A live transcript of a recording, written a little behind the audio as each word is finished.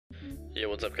Yo,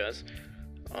 what's up guys?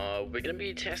 We're gonna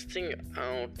be testing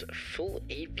out full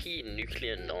AP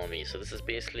nuclear NAMI. So this is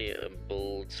basically a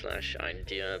build slash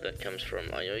idea that comes from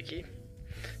I0KI.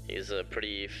 He's a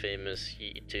pretty famous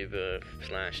YouTuber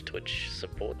slash Twitch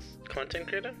supports content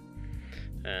creator.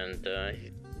 And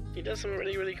he does some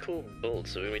really cool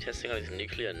builds. So we're gonna be testing out his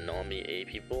nuclear NAMI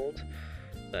AP build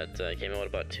that came out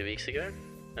about 2 weeks ago.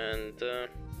 And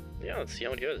yeah, let's see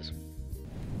how it goes.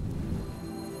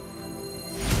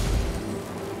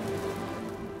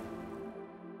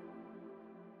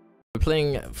 We're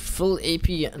playing full AP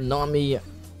NAMI,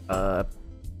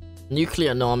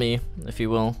 nuclear NAMI, if you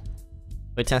will.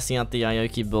 We're testing out the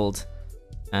I0KI build,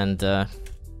 and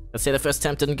let's say the first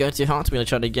attempt didn't go too hot. We're gonna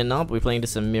try it again now, but we're playing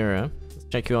this in mirror. Let's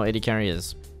check who our AD carry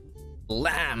is.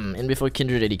 Blam! In before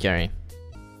Kindred AD carry.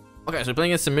 Okay, so we're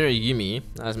playing against Samira Yumi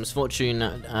as Misfortune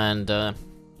and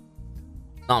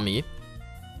NAMI.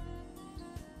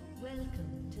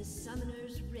 Welcome to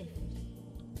Summoner's Rift.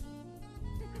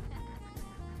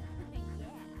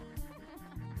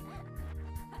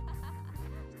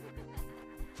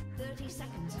 30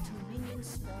 seconds until minions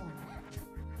spawn.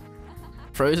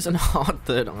 Frozen heart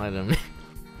third item.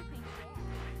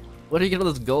 Where do you get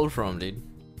all this gold from, dude?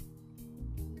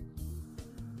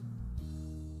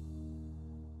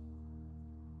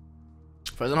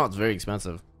 Frozen heart's very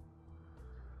expensive.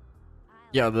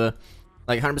 Yeah, the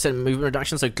like 100% movement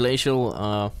reduction, so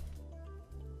glacial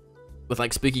with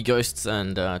like spooky ghosts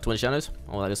and twin shadows.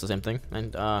 Oh, that is the same thing.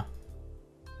 And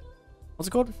what's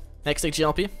it called? Hextech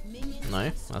GLP?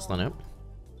 No, that's not it.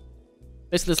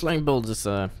 Basically, this lang build is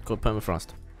called Permafrost.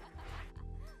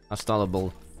 A style of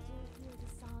build.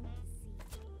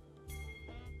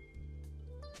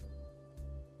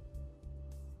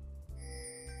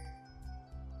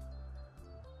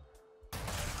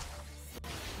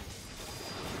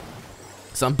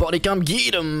 Somebody come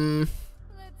get him!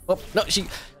 Oh no,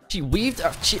 she weaved.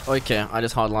 Okay, I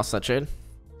just hard lost that trade.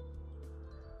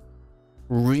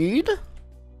 Read.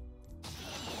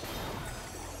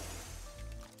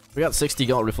 We got 60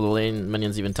 gold before the lane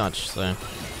minions even touch, so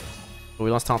but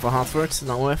we lost half our hearts for it.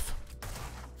 Not worth.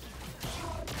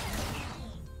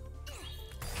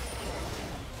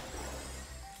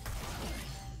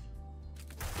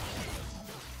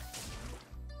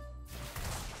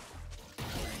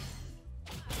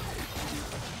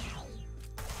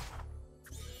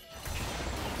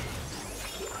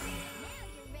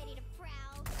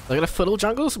 I got a fiddle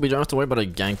jungle, so we don't have to worry about a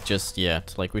gank just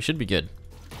yet. Like, we should be good.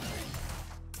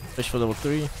 Fish for level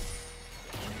 3.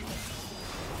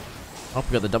 Oh,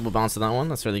 we got the double bounce of that one.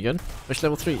 That's really good. Fish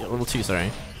level 3, level 2,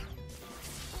 sorry.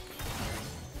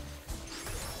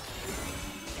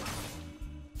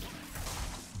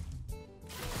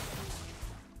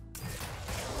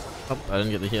 Oh, I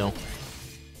didn't get the heal.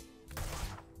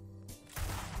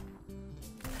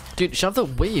 Dude, shove the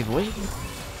wave, wait.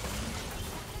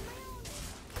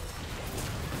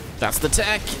 That's the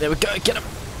tech. There we go. Get him.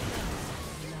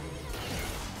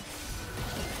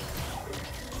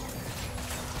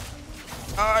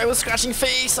 Oh, I was scratching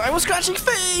face. I was scratching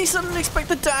face. I didn't expect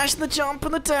the dash and the jump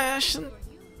and the dash and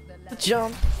the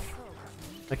jump.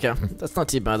 Okay, that's not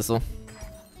too bad at all.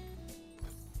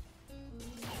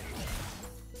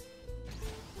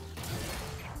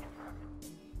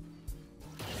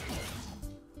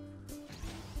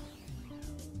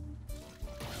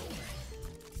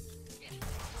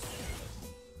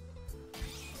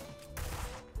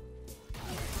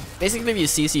 Basically, if you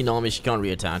CC NAMI, she can't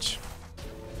reattach.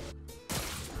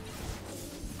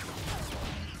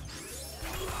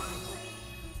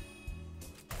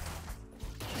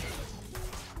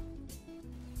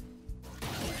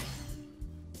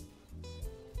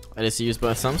 I just use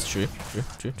both thumbs. True.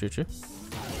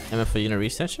 MF, are you gonna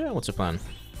reset it? What's your plan?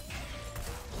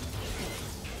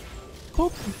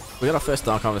 Boop. We got our first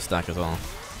Dark Harvest stack as well.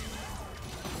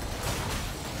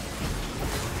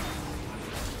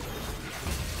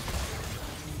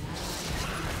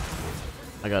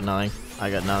 I got nothing. I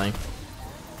got nothing.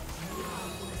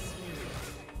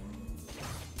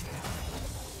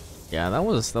 Yeah, that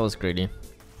was greedy.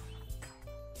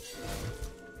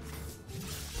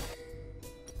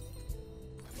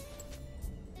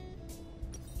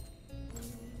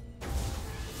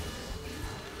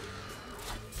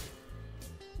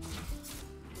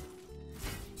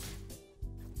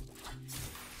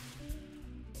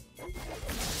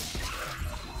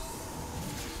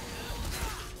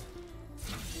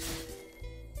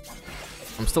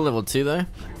 I'm still level 2 though.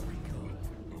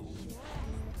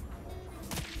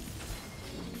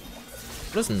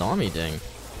 What is NAMI doing?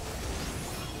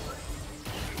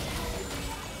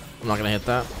 I'm not gonna hit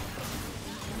that.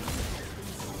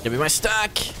 Give me my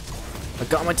stack! I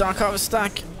got my Dark Harvest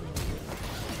stack.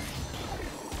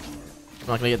 I'm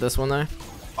not gonna get this one though.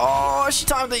 Oh, she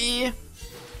timed the E.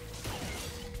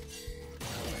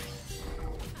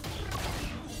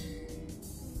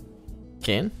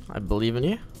 Kane, I believe in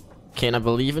you. Kane, I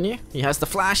believe in you. He has the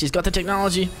flash. He's got the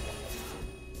technology.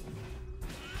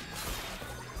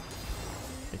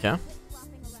 Okay.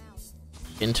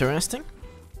 Interesting.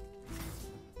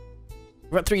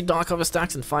 We've got 3 Dark Harvest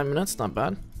stacks in 5 minutes. Not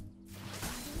bad.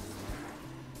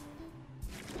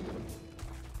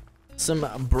 Some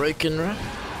broken.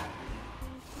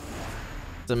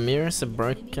 The mirror's a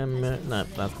broken mirror. No,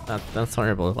 that's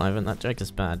horrible, Ivan. That joke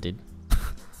is bad, dude.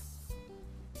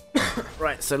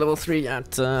 Right, so level 3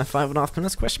 at 5.5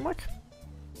 minutes, question mark?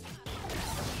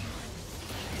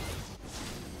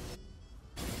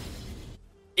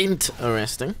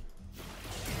 Interesting.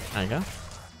 There you go.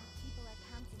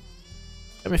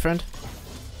 Come here, friend.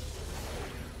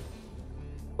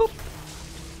 Boop.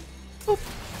 Boop.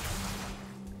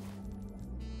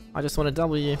 I just want to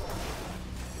double you.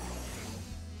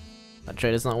 That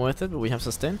trade is not worth it, but we have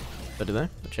sustain. So do they?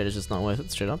 The trade is just not worth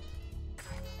it, straight up.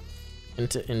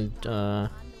 Indeed.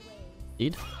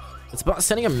 It's about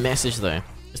sending a message though.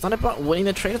 It's not about winning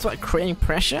the trade, it's about creating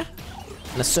pressure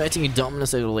and asserting your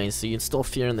dominance over the lane, so you install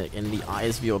fear in the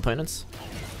eyes of your opponents.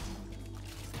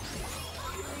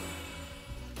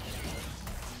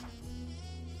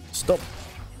 Stop.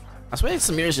 I swear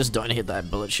Samira's just don't hit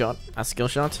that bullet shot, that skill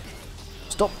shot.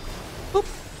 Stop. Boop.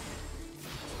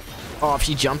 Oh, if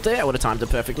she jumped there, I would have timed it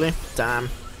perfectly. Damn.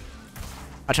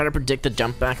 I tried to predict the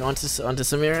jump back onto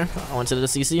Samira, onto the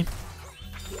CC.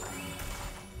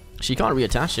 She can't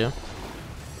reattach you.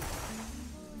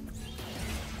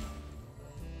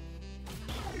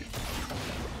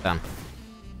 Damn.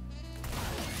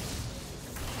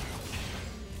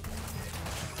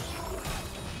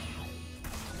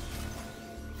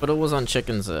 But it was on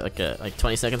chickens like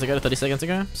 20 seconds ago, 30 seconds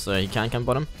ago, so he can come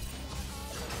bottom.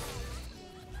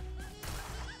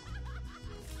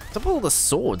 What's up with all the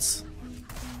swords?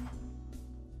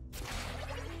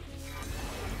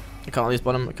 Akali's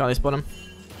bottom, Akali's bottom.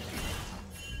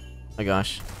 Oh my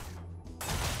gosh.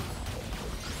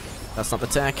 That's not the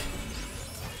tech.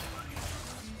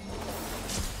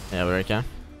 Yeah, we're okay.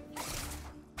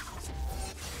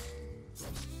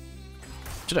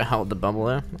 Should have held the bubble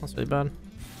there. That's really bad.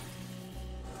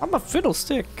 I'm a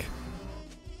fiddlestick.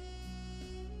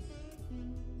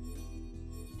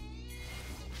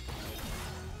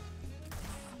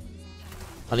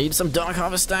 I need some Dark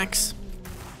Harvest stacks.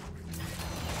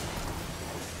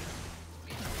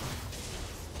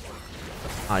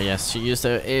 Ah yes, she used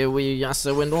her AoE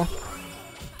Yasuo window.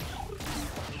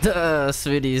 Duh,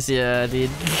 sweeties, yeah, dude.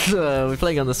 We're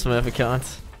playing on the Smurf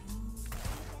account.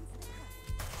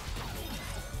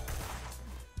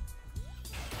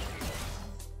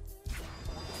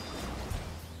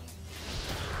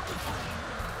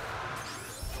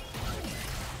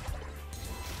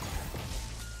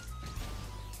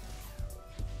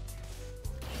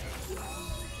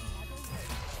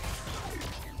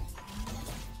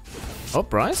 Oh,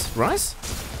 Bryce? Bryce?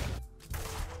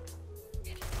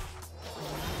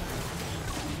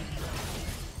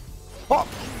 Oh!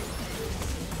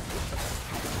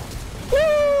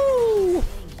 Woo!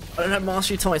 I don't have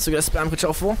mastery tight, so we gotta spam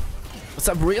control 4. What's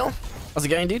up, real? How's it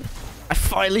going, dude? I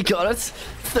finally got it!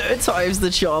 3rd time's the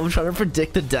charm. I'm trying to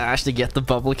predict the dash to get the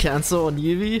bubble cancel on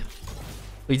Yuvi.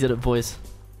 We did it, boys.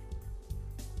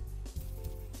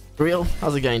 Real?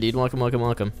 How's it going, dude? Welcome, welcome,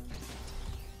 welcome.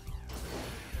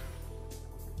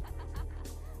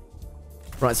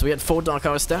 Right, so we had 4 Dark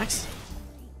Harvest stacks.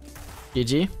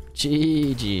 GG.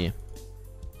 GG.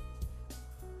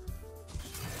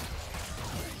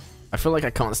 I feel like I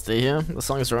can't stay here. The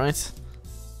song is right.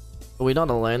 But we're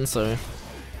not alone, so...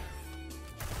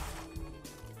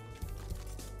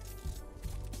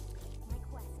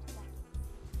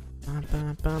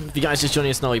 If you guys just joining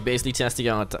us now, we're basically testing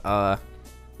out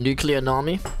nuclear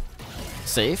NAMI.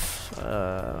 Safe.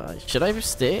 Should I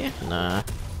stay? Nah.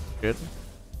 Good.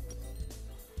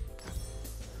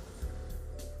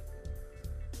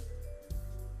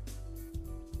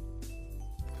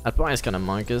 That buy is kind of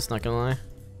monkers, not gonna lie.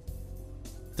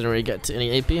 Didn't really get to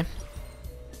any AP.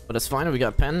 But it's fine, we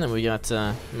got pen and we got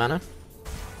mana.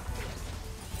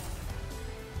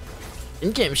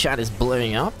 In-game chat is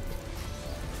blowing up.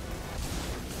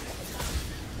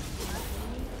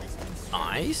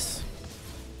 Nice.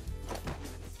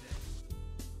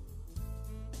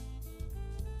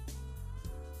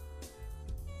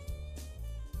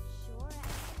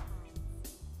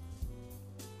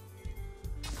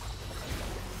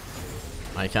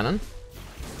 Eye cannon.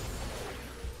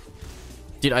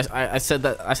 Dude, I said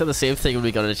that. I said the same thing when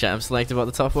we got a champ select about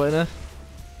the top laner.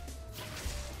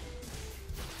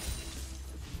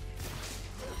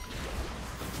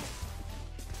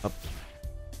 Up.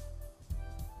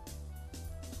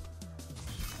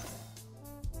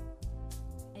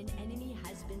 An enemy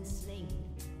has been slain.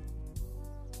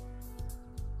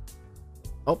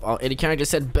 Oh, any character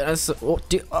said better. Oh,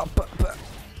 dude.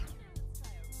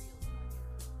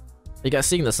 You guys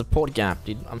seeing the support gap,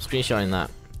 dude? I'm screenshotting that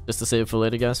just to save it for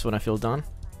later, guys. When I feel done.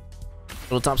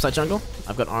 Little topside jungle.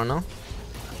 I've got Arno.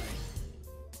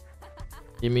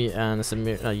 Yumi and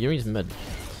Samir. No, Yumi's mid.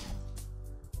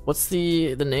 What's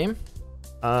the name?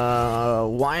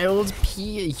 Wild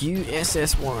Pussy, dude.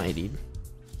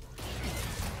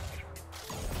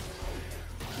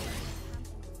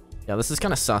 Yeah, this is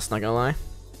kind of sus, not gonna lie.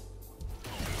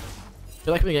 I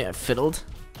feel like we get fiddled.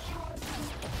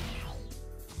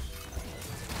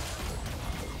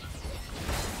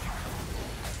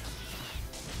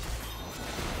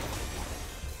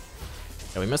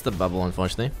 Yeah, we missed the bubble,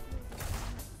 unfortunately.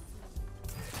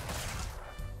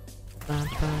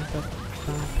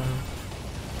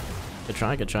 Good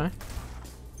try, good try.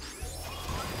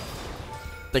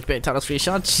 Clickbait title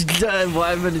screenshot.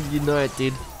 Why did you know it,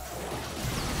 dude?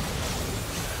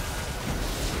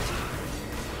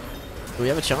 Do we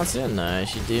have a chance here? No,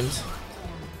 she doomed.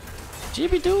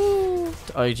 GB doomed!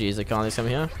 Oh jeez, I can't come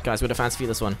here. Guys, we're gonna fancy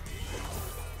this one.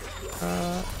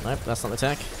 Nope, that's not the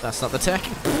tech. That's not the tech.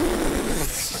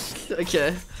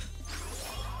 Okay.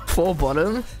 4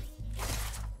 bottom.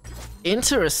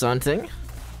 Interesting.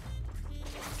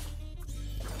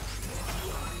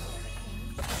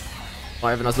 Oh,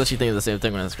 Ivan, I was literally thinking the same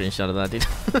thing when I screenshotted that, dude.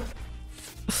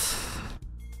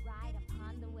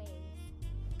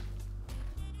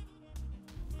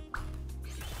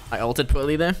 I ulted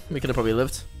poorly there. We could have probably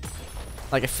lived.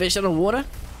 Like a fish out of water?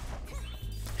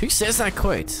 Who says that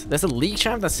quote? There's a league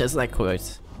champ that says that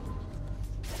quote.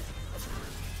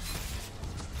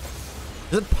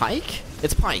 Is it Pike?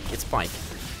 It's Pike. It's Pike.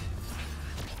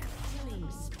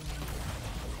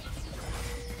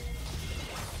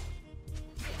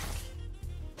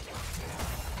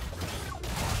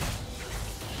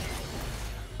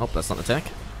 Oh, that's not the tech.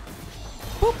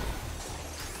 Boop.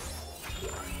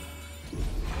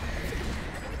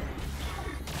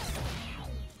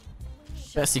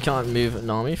 Best you can't move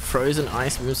NAMI. Frozen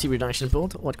ice moves reduction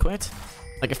build. What quit?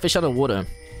 Like a fish out of water.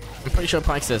 I'm pretty sure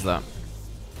Pike says that.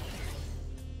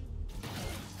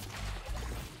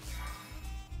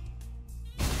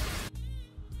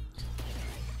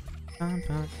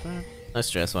 No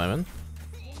stress, Ivan.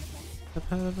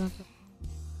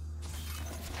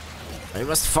 I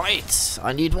must fight!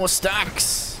 I need more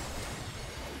stacks!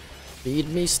 Feed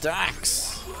me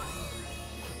stacks!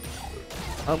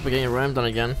 Oh, we're getting rammed on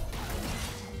again.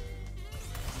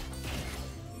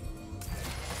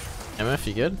 MF,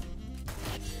 you good?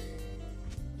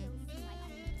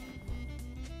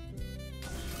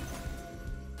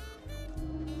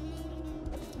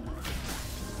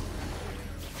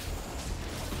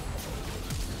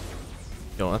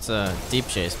 Yo, that's a deep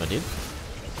chase, my dude.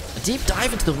 A deep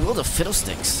dive into the world of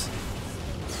fiddlesticks.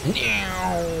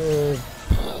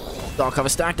 Dark cover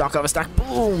stack,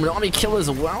 boom! NAMI kill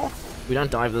as well. We don't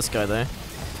dive this guy though.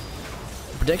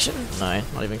 Prediction? No,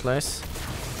 not even close.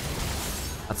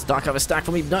 That's a dark cover stack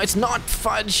for me. No, it's not!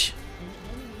 Fudge!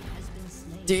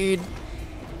 Dude.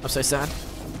 I'm so sad.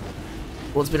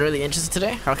 World's been really interested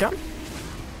today. How come?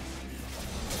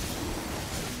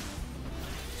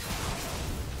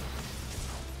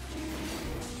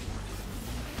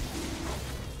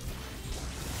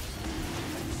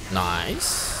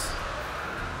 Nice.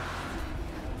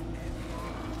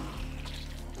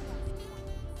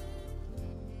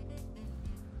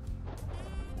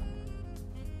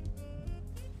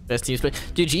 Best teams play.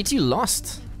 Dude, GT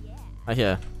lost. I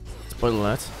hear. Spoiler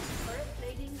alert.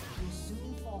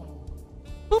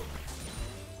 Boop.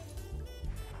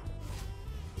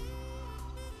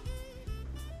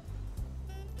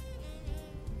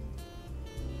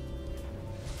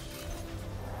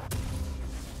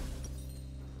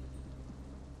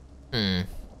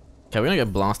 Okay, we're gonna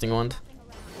get blasting wand.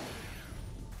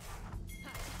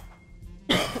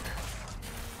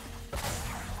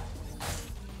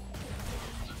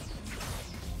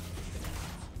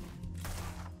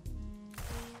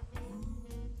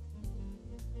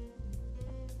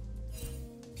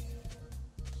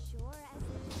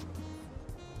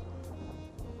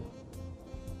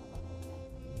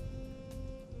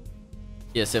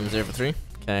 Yeah, 7-0 for 3.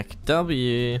 Okay,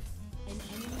 W.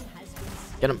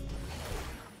 Get him.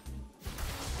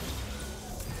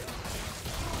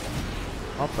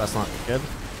 Oh, that's not good.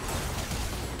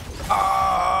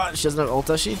 Ah, god, she doesn't have ult,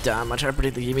 does she? Damn, I tried to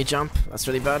predict the Yumi jump. That's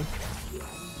really bad.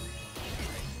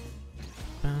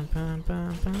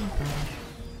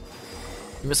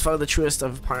 We must follow the truest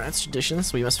of pirates'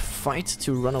 traditions. We must fight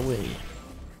to run away.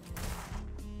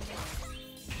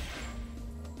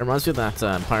 Reminds me of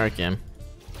that pirate game.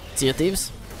 Sea of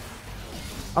Thieves?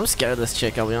 I'm scared of this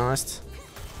chick, I'll be honest.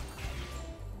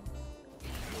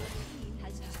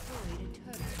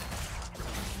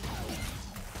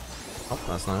 Oh,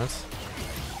 that's nice.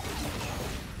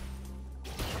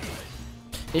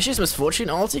 Issues Misfortune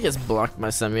ulti gets blocked by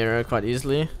Samira quite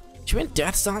easily. She went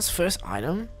Death Star's first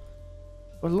item?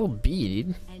 What a little bee,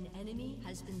 dude. An enemy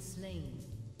has been slain.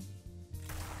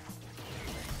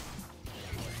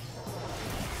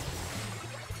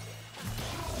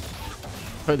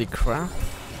 Holy crap.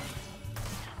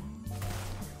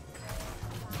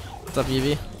 What's up,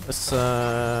 Evie? Let's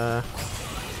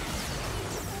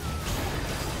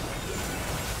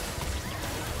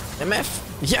MF?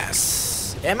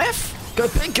 Yes! MF? Go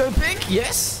big,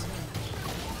 yes!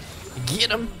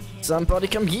 Get him! Somebody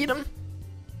come get him!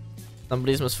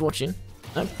 Somebody's Misfortune.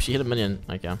 Nope, she hit a minion.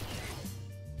 Okay.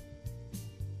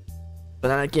 But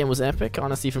that game was epic.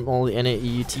 Honestly, from all the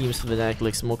NAE teams, Vidac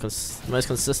looks most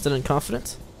consistent and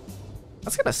confident.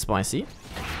 That's kinda spicy.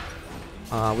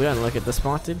 We don't look at this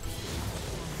part, dude.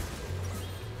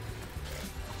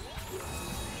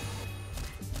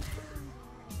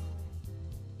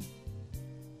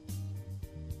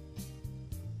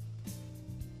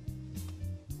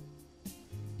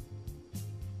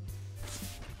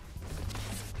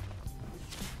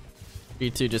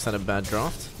 G2 just had a bad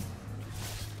draft.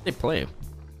 They play.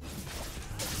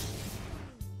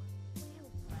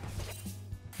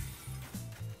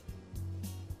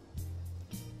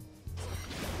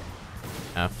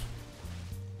 F.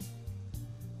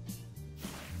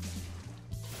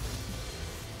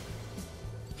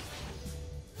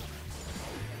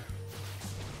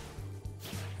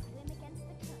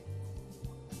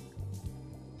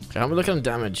 Okay, how am I looking at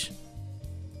damage?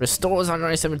 Restores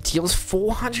 197, deals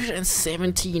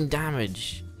 417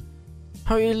 damage.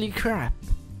 Holy crap.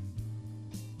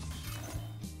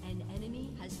 An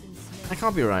enemy has been slain. That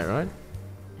can't be right, right? An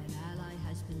ally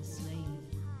has been slain.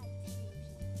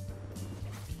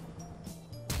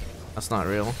 That's not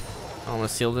real. I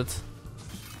almost sealed it.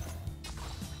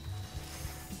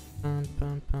 Bum,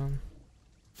 bum, bum.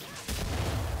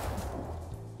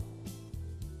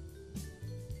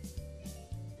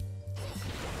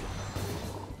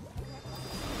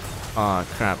 Oh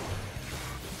crap.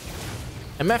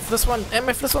 MF this one!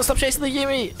 MF this one! Stop chasing the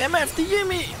Yumi! MF the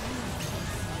Yumi!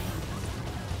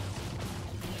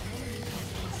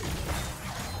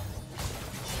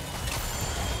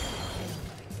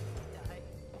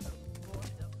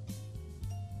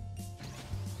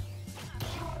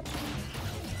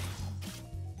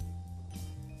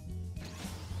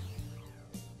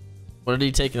 What did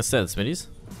he take instead, Smitties?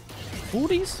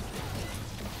 Foodies?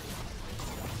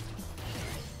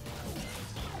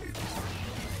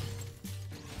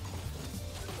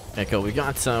 Okay, cool. We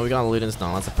got Ludens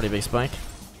now. That's a pretty big spike.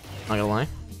 Not gonna lie.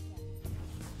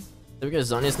 There we go.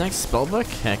 Zonya's next. Spellbook.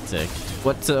 Hectic.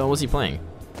 What was he playing?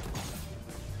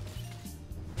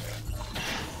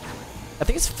 I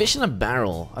think it's fish in a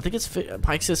barrel. I think it's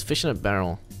Pike says fish in a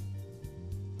barrel.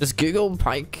 Just Google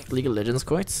Pike League of Legends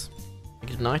quotes.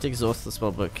 Ignite, exhaust the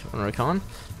spellbook on Rakan.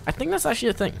 I think that's actually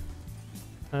a thing.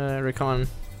 Rakan.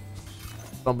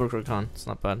 Spellbook Rakan. It's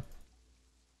not bad.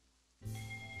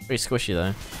 Very squishy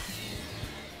though.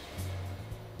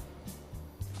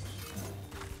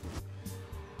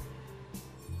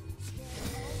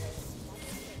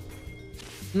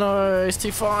 No, it's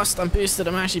too fast. I'm boosted.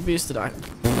 I'm actually boosted.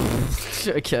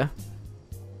 Okay.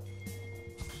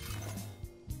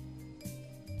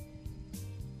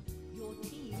 Your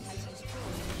team has destroyed.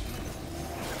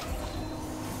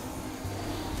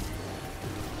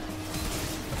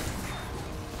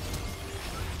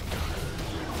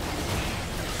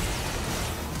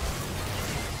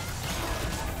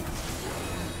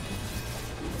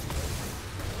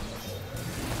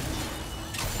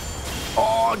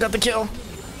 Oh, got the kill.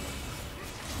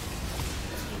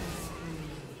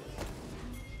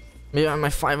 Maybe on my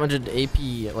 500 AP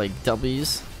like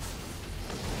W's.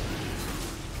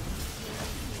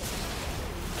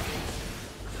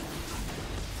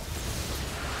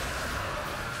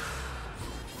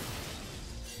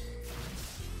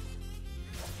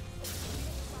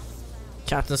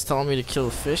 Captain's telling me to kill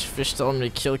fish. Fish telling me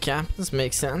to kill captains.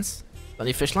 Makes sense.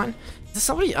 Bloody fish line. Is there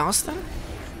somebody else then?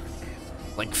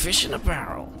 Like fish in a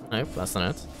barrel. Nope, that's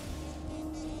not it.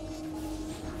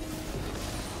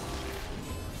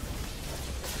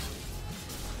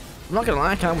 I'm not gonna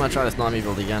lie, I kinda wanna try this NAMI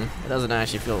build again. It doesn't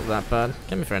actually feel that bad.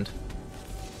 Come here, friend.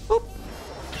 Boop.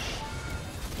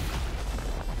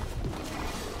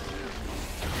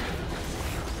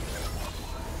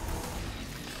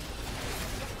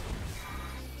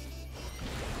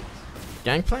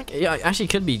 Gangplank? Yeah, it actually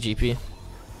could be GP.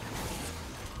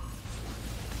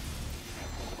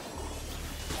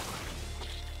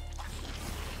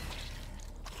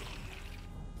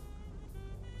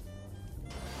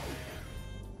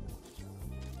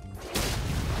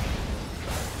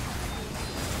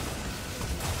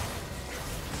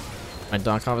 My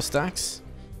Dark Harvest stacks.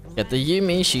 Get the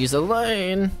Yumi, she's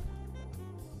alone.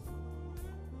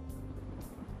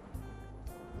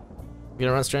 I'm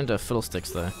gonna run straight into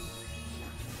Fiddlesticks though.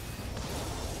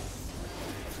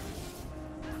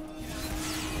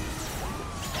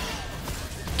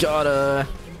 Got her.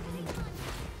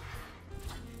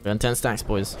 We're on 10 stacks,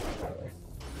 boys.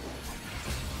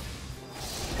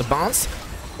 The bounce?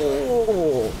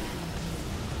 Oh!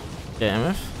 Okay,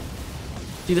 MF.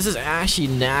 Dude, this is actually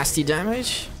nasty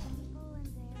damage.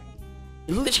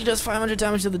 It literally does 500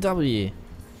 damage to the W.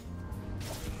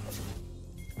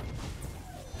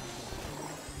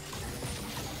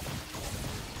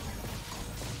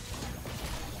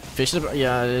 Fish it?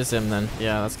 Yeah, it is him then.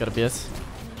 Yeah, that's gotta be it.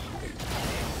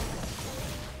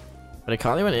 But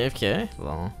Akali went AFK?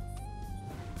 Lol.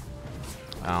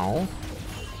 Ow.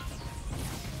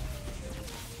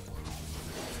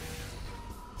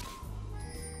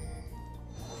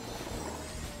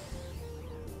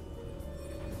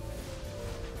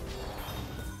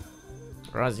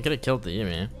 Raz, you could have killed the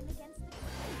Yumi.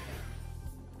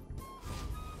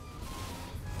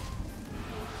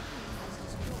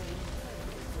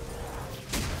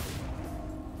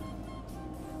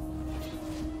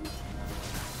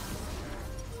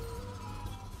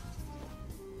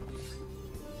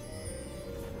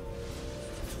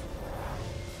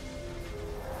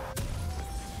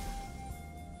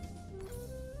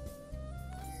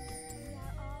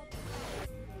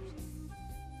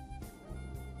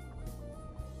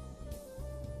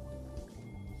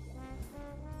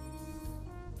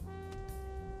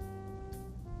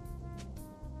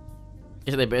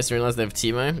 Did they basically realize they have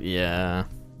Teemo? Yeah.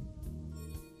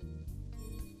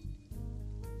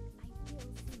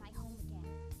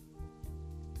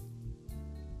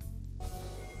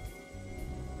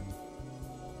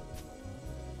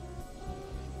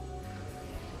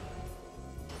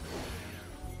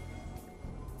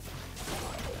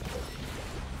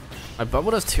 My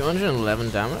bubble does 211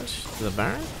 damage to the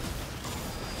Baron?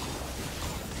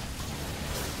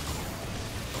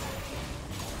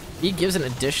 He gives an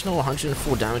additional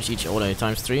 104 damage each auto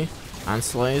times 3 and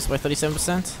slows by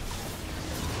 37%.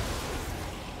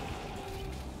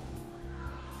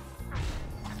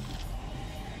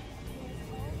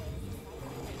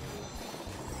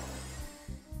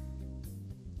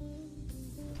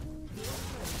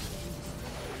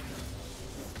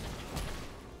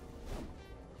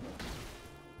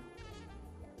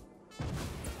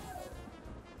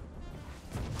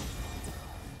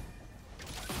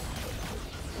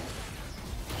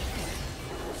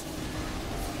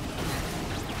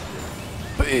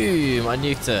 Boom! I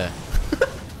nuked her.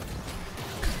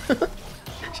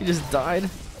 She just died.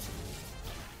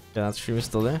 Yeah, that stream is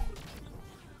still there.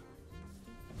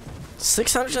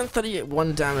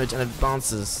 631 damage and it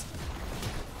bounces.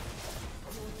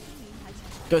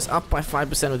 Goes up by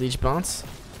 5% with each bounce.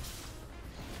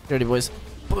 Ready, boys.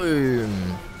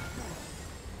 Boom!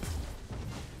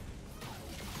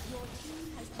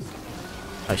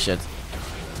 Oh shit.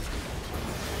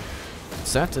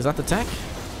 Set? Is that the tech?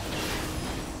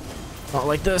 Not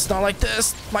like this, not like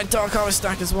this! My Dark Harvest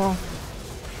stack as well.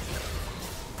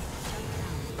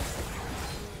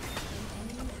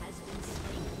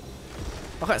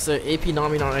 Okay, so AP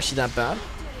NAMI not actually that bad.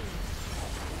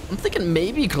 I'm thinking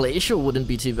maybe Glacial wouldn't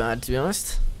be too bad, to be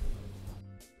honest.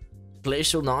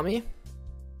 Glacial NAMI?